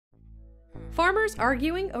Farmers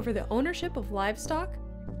arguing over the ownership of livestock?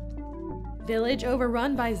 Village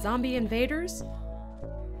overrun by zombie invaders?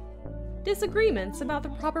 Disagreements about the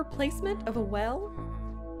proper placement of a well?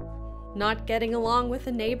 Not getting along with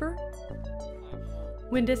a neighbor?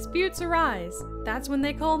 When disputes arise, that's when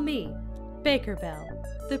they call me, Baker Bell,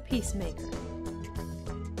 the peacemaker.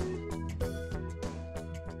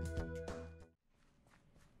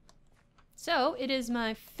 So, it is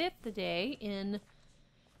my 5th day in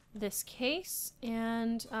this case,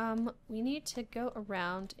 and we need to go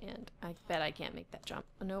around, and I bet I can't make that jump.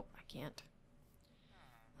 Oh, nope, I can't.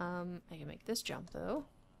 I can make this jump, though.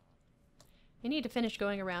 I need to finish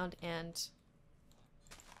going around and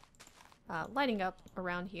lighting up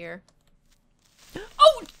around here.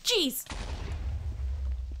 Oh, jeez!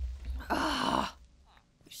 Ah,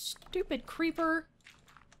 stupid creeper.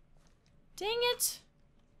 Dang it!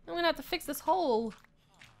 I'm gonna have to fix this hole.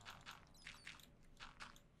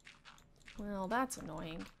 Well, that's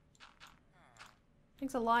annoying.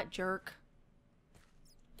 Thanks a lot, jerk.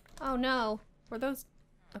 Oh no. Were those...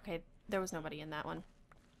 Okay, there was nobody in that one.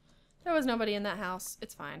 There was nobody in that house.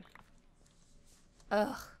 It's fine.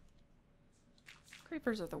 Ugh.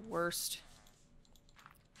 Creepers are the worst.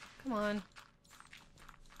 Come on.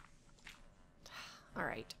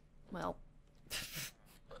 Alright. Well.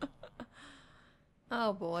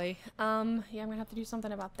 Oh boy. Yeah, I'm gonna have to do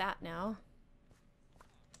something about that now.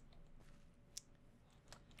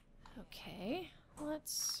 Okay.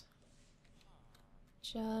 Let's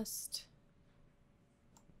just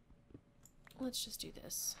do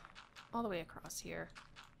this. All the way across here.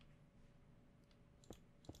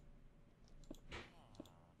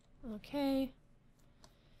 Okay.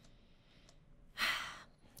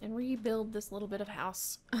 And rebuild this little bit of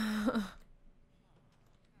house.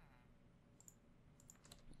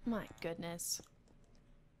 My goodness.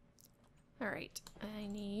 Alright, I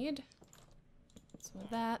need some of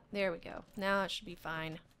that. There we go. Now it should be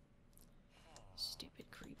fine. Stupid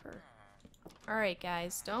creeper. Alright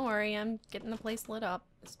guys, don't worry, I'm getting the place lit up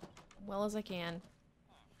as well as I can.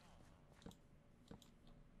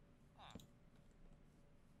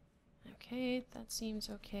 Okay, that seems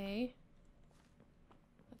okay.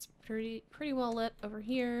 That's pretty well lit over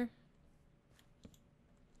here.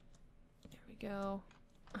 There we go.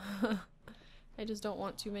 I just don't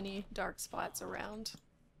want too many dark spots around.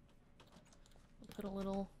 I'll put a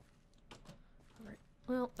little...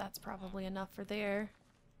 Well, that's probably enough for there.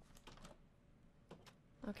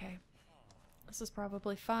 Okay. This is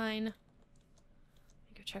probably fine. Let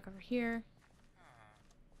me go check over here.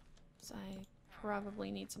 So I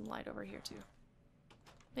probably need some light over here too.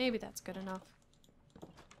 Maybe that's good enough.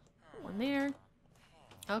 One there.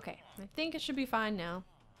 Okay, I think it should be fine now.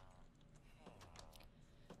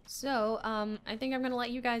 So, I think I'm gonna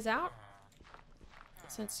let you guys out,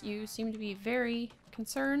 since you seem to be very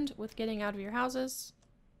concerned with getting out of your houses.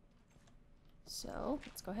 So,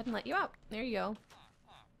 let's go ahead and let you out. There you go.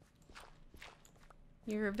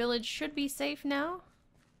 Your village should be safe now,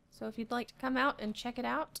 so if you'd like to come out and check it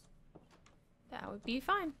out, that would be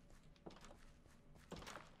fine.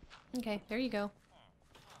 Okay, there you go.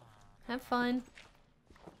 Have fun.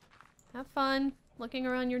 Have fun looking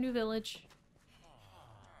around your new village.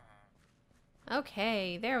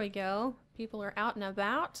 Okay, there we go. People are out and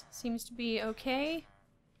about. Seems to be okay.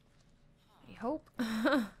 I hope.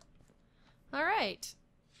 Alright.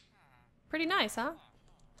 Pretty nice, huh?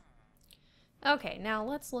 Okay, now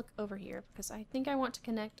let's look over here, because I think I want to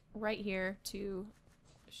connect right here to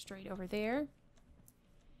straight over there.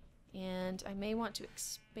 And I may want to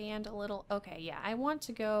expand a little. Okay, yeah, I want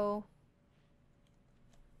to go...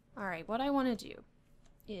 Alright, what I want to do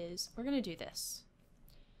is we're going to do this.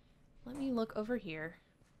 Let me look over here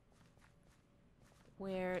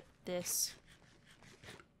where this...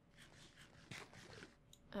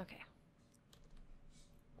 Okay.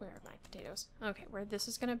 Where are my potatoes? Okay, where this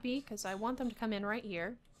is going to be, because I want them to come in right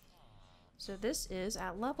here. So this is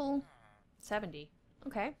at level 70.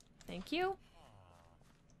 Okay, thank you.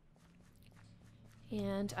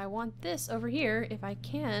 And I want this over here, if I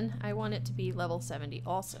can, I want it to be level 70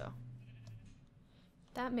 also.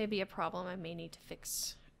 That may be a problem. I may need to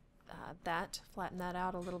fix that, flatten that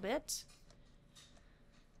out a little bit.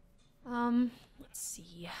 Let's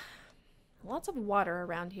see. Lots of water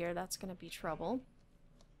around here. That's going to be trouble.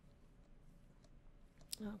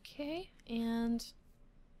 Okay, and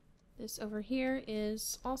this over here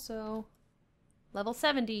is also level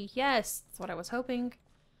 70. Yes, that's what I was hoping.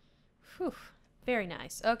 Whew, very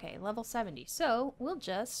nice. Okay, level 70. So, we'll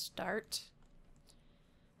just start.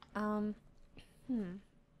 Okay.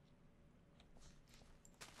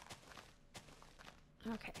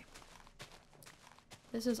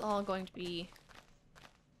 This is all going to be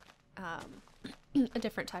a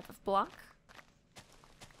different type of block.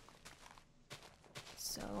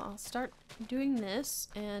 So I'll start doing this,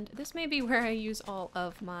 and this may be where I use all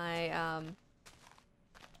of my,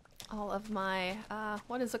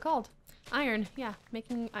 what is it called? Iron, yeah,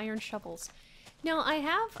 making iron shovels. Now, I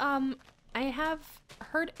have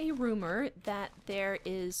heard a rumor that there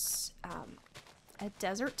is, a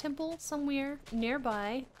desert temple somewhere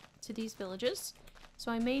nearby to these villages,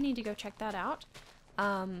 so I may need to go check that out.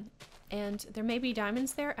 And there may be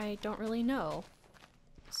diamonds there, I don't really know.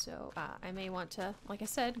 So, I may want to, like I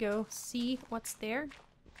said, go see what's there.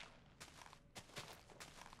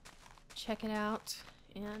 Check it out,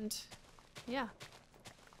 and yeah,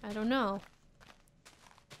 I don't know.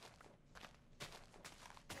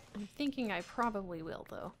 I'm thinking I probably will,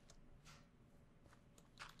 though.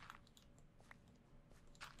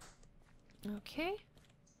 Okay.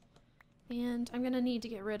 And I'm gonna need to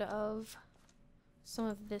get rid of some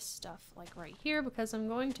of this stuff, like right here, because I'm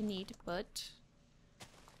going to need to put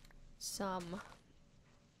some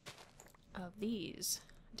of these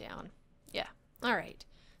down. Yeah. Alright.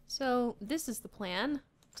 So this is the plan.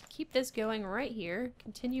 To keep this going right here,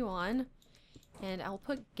 continue on, and I'll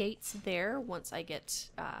put gates there once I get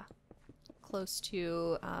close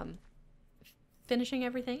to finishing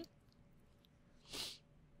everything.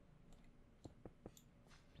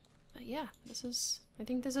 But yeah, I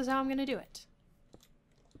think this is how I'm gonna do it.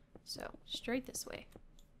 So, straight this way.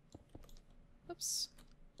 Oops.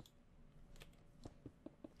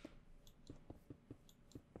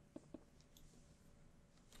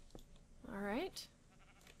 Alright.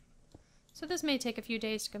 So this may take a few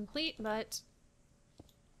days to complete, but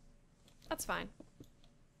that's fine.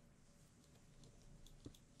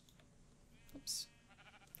 Oops.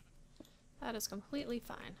 That is completely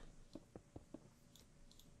fine.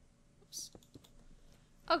 Oops.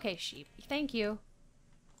 Okay, sheep. Thank you.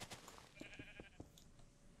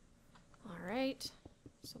 Alright.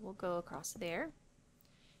 So we'll go across there.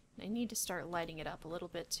 I need to start lighting it up a little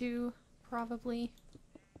bit too, probably.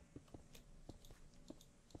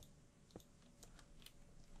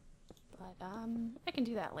 But, I can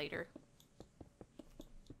do that later.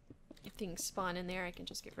 If things spawn in there, I can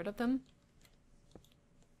just get rid of them.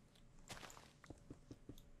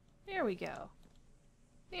 There we go.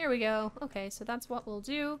 There we go. Okay, so that's what we'll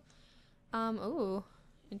do. Ooh,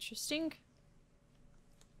 interesting.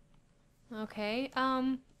 Okay,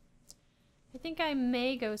 I think I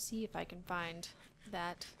may go see if I can find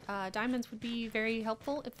that. Diamonds would be very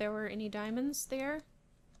helpful if there were any diamonds there.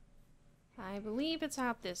 I believe it's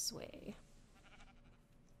out this way.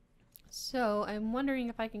 So, I'm wondering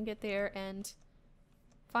if I can get there and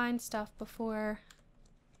find stuff before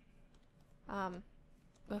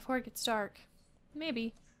it gets dark.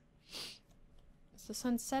 Maybe. Is the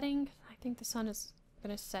sun setting? I think the sun is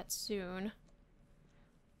gonna set soon.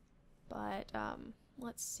 But,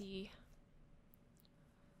 let's see.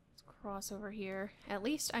 Let's cross over here. At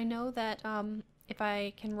least I know that, if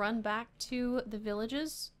I can run back to the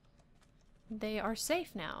villages, they are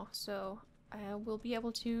safe now. So, I will be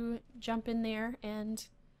able to jump in there and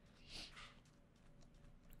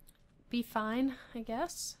be fine, I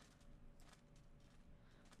guess.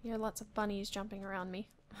 There are lots of bunnies jumping around me.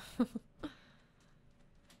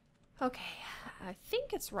 Okay, I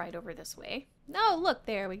think it's right over this way. No, look,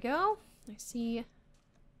 there we go. I see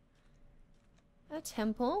a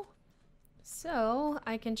temple. So,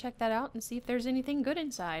 I can check that out and see if there's anything good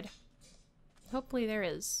inside. Hopefully there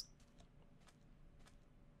is.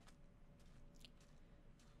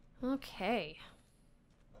 Okay.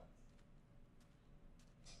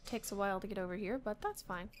 Takes a while to get over here, but that's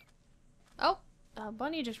fine. Oh! A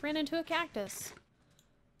bunny just ran into a cactus.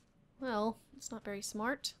 Well, it's not very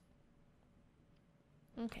smart.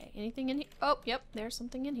 Okay, anything in here? Oh, yep, there's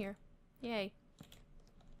something in here. Yay.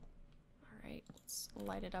 Alright, let's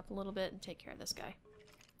light it up a little bit and take care of this guy.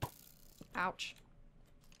 Ouch.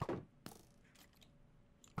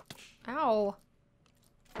 Ow!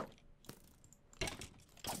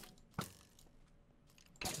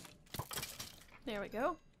 There we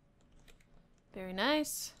go. Very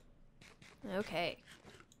nice. Okay.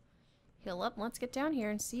 Heal up, let's get down here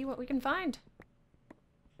and see what we can find.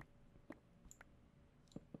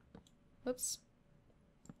 Whoops.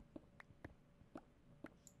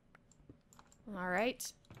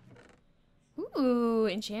 Alright. Ooh,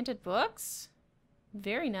 enchanted books.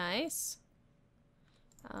 Very nice.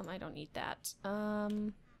 I don't need that. I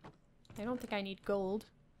don't think I need gold.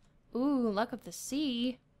 Ooh, luck of the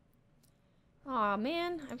sea. Aw,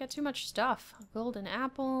 man, I've got too much stuff. A golden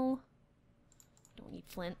apple. Don't need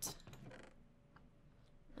flint.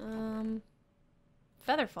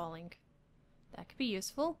 feather falling. That could be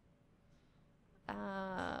useful.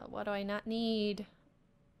 What do I not need?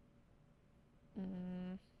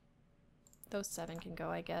 Those 7 can go,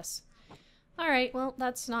 I guess. Alright, well,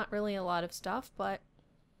 that's not really a lot of stuff, but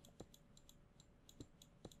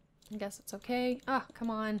I guess it's okay. Ah, come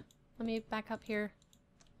on. Let me back up here.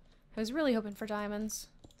 I was really hoping for diamonds,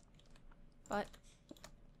 but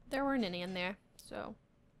there weren't any in there, so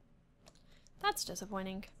that's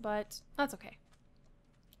disappointing, but that's okay.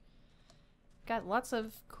 Got lots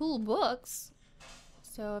of cool books,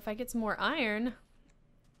 so if I get some more iron,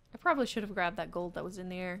 I probably should have grabbed that gold that was in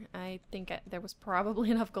there. I think there was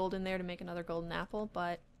probably enough gold in there to make another golden apple,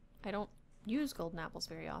 but I don't use golden apples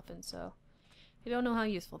very often, so I don't know how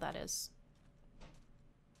useful that is.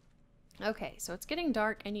 Okay, so it's getting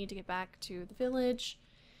dark. I need to get back to the village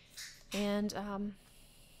and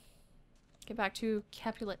get back to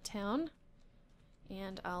Capulet Town,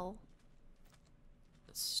 and I'll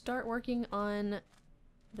start working on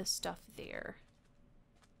the stuff there.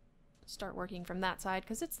 Start working from that side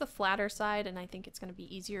because it's the flatter side, and I think it's going to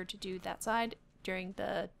be easier to do that side during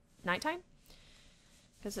the nighttime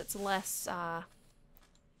because it's less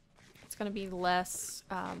it's going to be less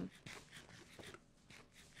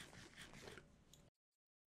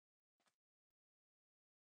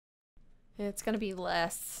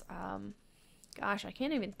gosh, I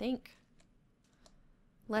can't even think.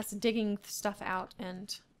 Less digging stuff out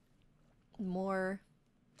and more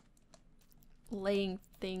laying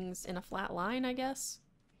things in a flat line, I guess.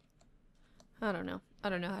 I don't know. I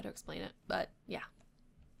don't know how to explain it, but yeah.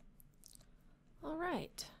 All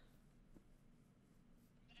right.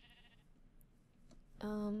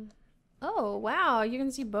 Oh, wow, you can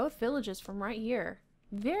see both villages from right here.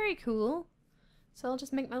 Very cool. So I'll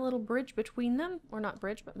just make my little bridge between them, or not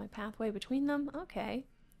bridge, but my pathway between them. Okay.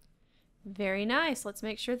 Very nice. Let's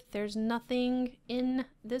make sure that there's nothing in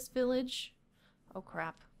this village. Oh,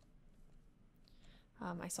 crap.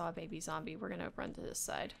 I saw a baby zombie. We're gonna run to this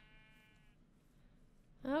side.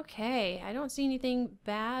 Okay, I don't see anything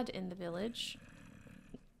bad in the village.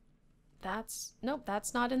 Nope,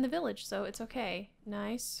 that's not in the village, so it's okay.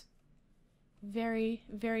 Nice. Very,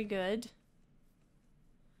 very good.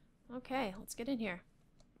 Okay, let's get in here.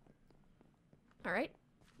 Alright,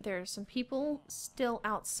 there's some people still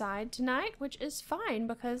outside tonight, which is fine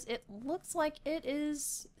because it looks like it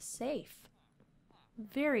is safe.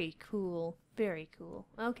 Very cool. Very cool.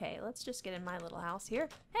 Okay, let's just get in my little house here.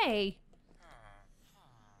 Hey!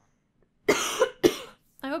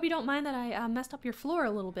 I hope you don't mind that I messed up your floor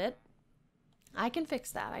a little bit. I can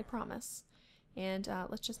fix that, I promise. And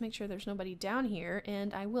let's just make sure there's nobody down here,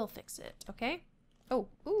 and I will fix it, okay? Oh,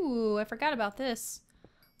 ooh, I forgot about this.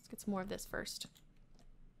 Let's get some more of this first.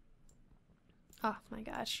 Oh my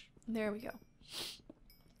gosh. There we go.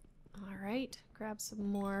 Alright, grab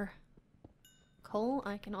some more coal.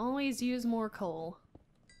 I can always use more coal.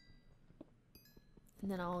 And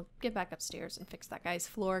then I'll get back upstairs and fix that guy's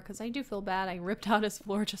floor, because I do feel bad. I ripped out his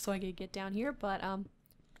floor just so I could get down here, but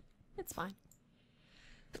it's fine.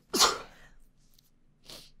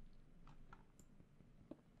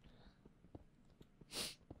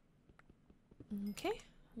 Okay,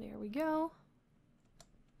 there we go.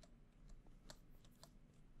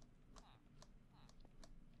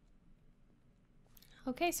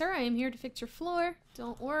 Okay, sir, I am here to fix your floor.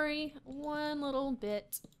 Don't worry, one little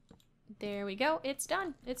bit. There we go, it's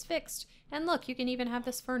done, it's fixed. And look, you can even have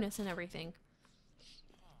this furnace and everything.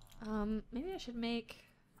 Maybe I should make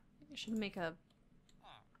a...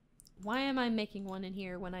 Why am I making one in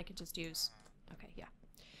here when I could just use... Okay, yeah.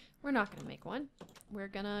 We're not gonna make one. We're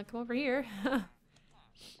gonna come over here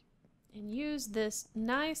and use this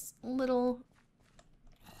nice little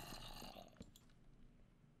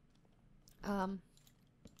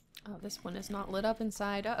oh, this one is not lit up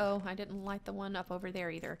inside. Uh-oh, I didn't light the one up over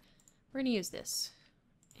there either. We're gonna use this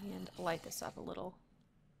and light this up a little.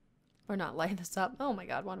 Or not light this up. Oh my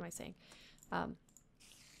god, what am I saying?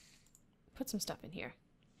 Put some stuff in here,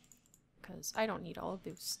 because I don't need all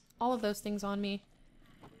of those things on me.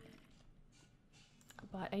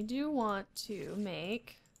 But I do want to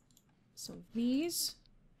make some of these,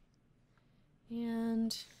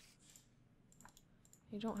 and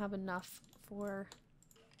I don't have enough for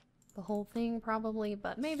the whole thing probably,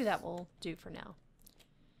 but maybe that will do for now.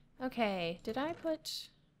 Okay, did I put...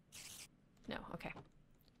 No, okay.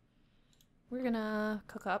 We're gonna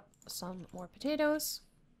cook up some more potatoes.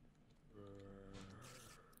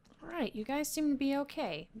 Alright, you guys seem to be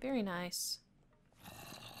okay. Very nice.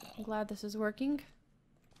 I'm glad this is working.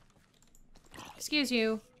 Excuse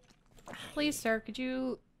you. Please, sir, could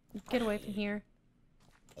you get away from here?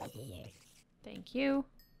 Thank you.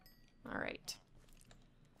 Alright.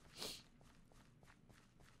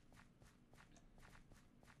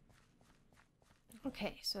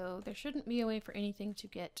 Okay, so there shouldn't be a way for anything to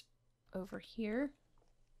get over here.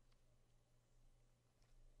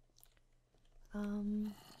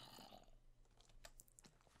 I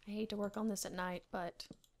hate to work on this at night, but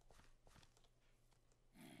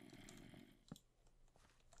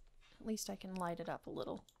at least I can light it up a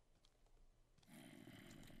little.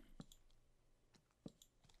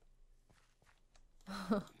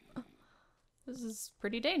 This is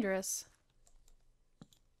pretty dangerous.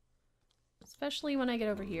 Especially when I get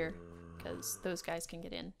over here, because those guys can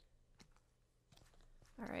get in.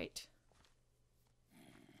 Alright.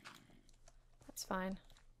 That's fine.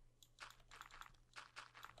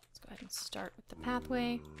 Let's go ahead and start with the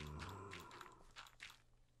pathway.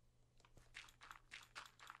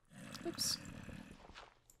 Oops.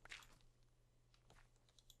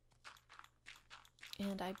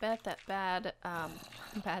 And I bet that bad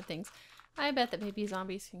things. I bet that baby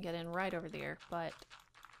zombies can get in right over there, but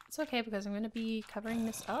it's okay because I'm going to be covering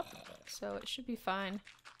this up, so it should be fine.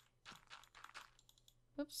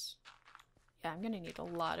 Oops. Yeah, I'm going to need a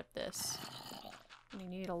lot of this. I'm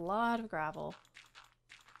going to need a lot of gravel.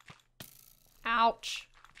 Ouch!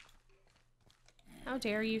 How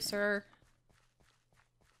dare you, sir?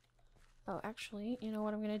 Oh, actually, you know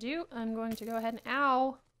what I'm going to do? I'm going to go ahead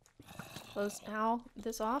and close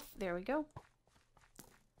this off. There we go.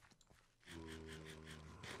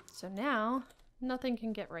 So now, nothing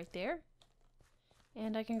can get right there.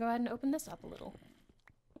 And I can go ahead and open this up a little.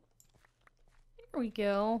 There we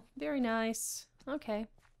go. Very nice. Okay.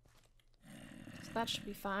 So that should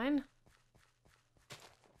be fine.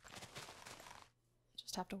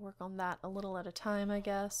 Just have to work on that a little at a time, I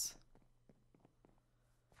guess.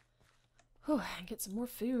 Whew, and get some more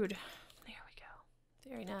food. There we go.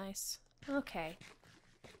 Very nice. Okay.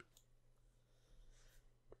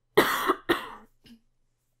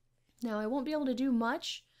 Now, I won't be able to do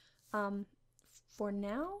much for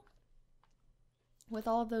now with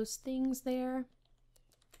all of those things there,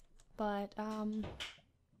 but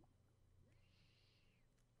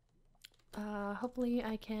hopefully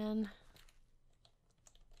I can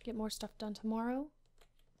get more stuff done tomorrow.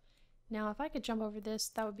 Now, if I could jump over this,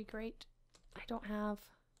 that would be great. I don't have...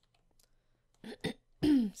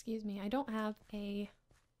 excuse me, I don't have a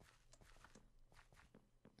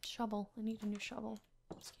shovel. I need a new shovel.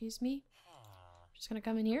 Excuse me. I'm just gonna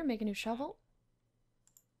come in here, make a new shovel.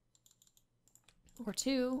 Or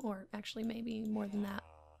 2, or actually maybe more than that.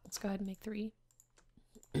 Let's go ahead and make 3.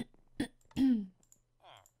 3.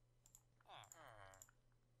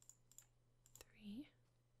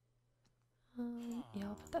 Yeah,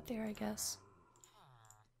 I'll put that there, I guess.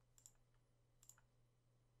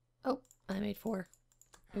 Oh, I made 4.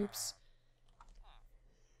 Oops.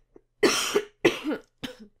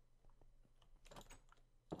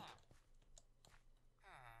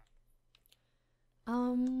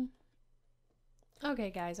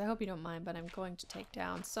 Okay guys, I hope you don't mind, but I'm going to take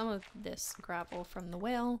down some of this gravel from the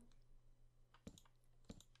whale.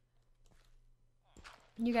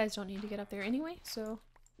 You guys don't need to get up there anyway, so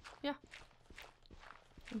yeah.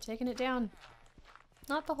 I'm taking it down.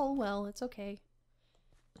 Not the whole well, it's okay.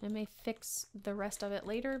 I may fix the rest of it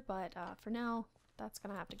later, but for now, that's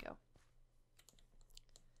gonna have to go.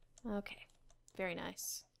 Okay, very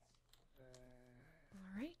nice.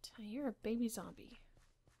 Alright, I hear a baby zombie.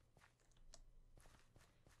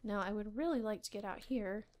 Now, I would really like to get out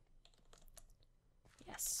here.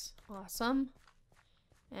 Yes, awesome.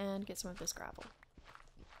 And get some of this gravel.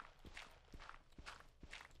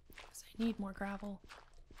 Because I need more gravel.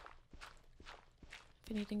 If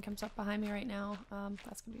anything comes up behind me right now,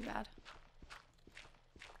 that's gonna be bad.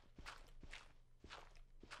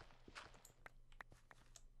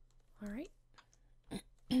 Alright.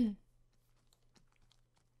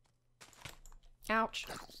 Ouch.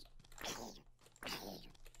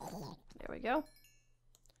 There we go.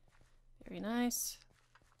 Very nice.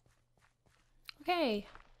 Okay.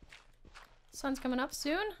 Sun's coming up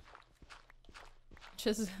soon. Which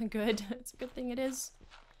is good. It's a good thing it is.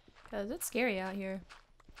 Because it's scary out here.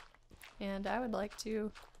 And I would like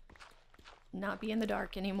to not be in the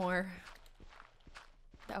dark anymore.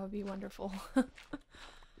 That would be wonderful.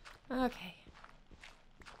 Okay.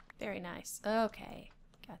 Very nice. Okay.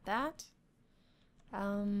 Got that.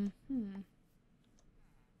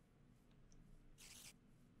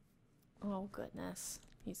 Oh goodness.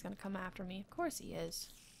 He's gonna come after me. Of course he is.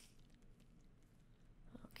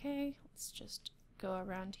 Okay, let's just go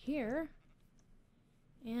around here.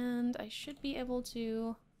 And I should be able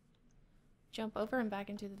to jump over and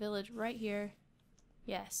back into the village right here.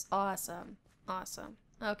 Yes, awesome. Awesome.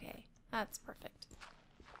 Okay, that's perfect.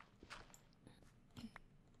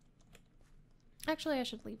 Actually, I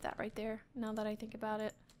should leave that right there, now that I think about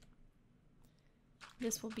it.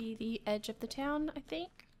 This will be the edge of the town, I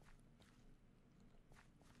think.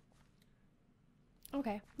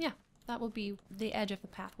 Okay, yeah, that will be the edge of the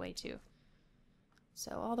pathway, too.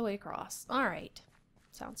 So, all the way across. Alright,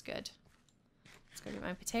 sounds good. Let's go get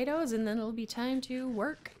my potatoes, and then it'll be time to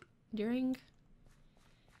work during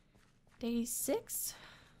day 6.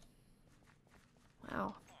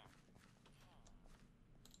 Wow.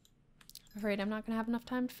 I'm afraid I'm not going to have enough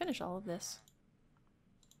time to finish all of this.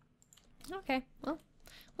 Okay, well,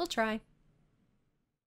 we'll try.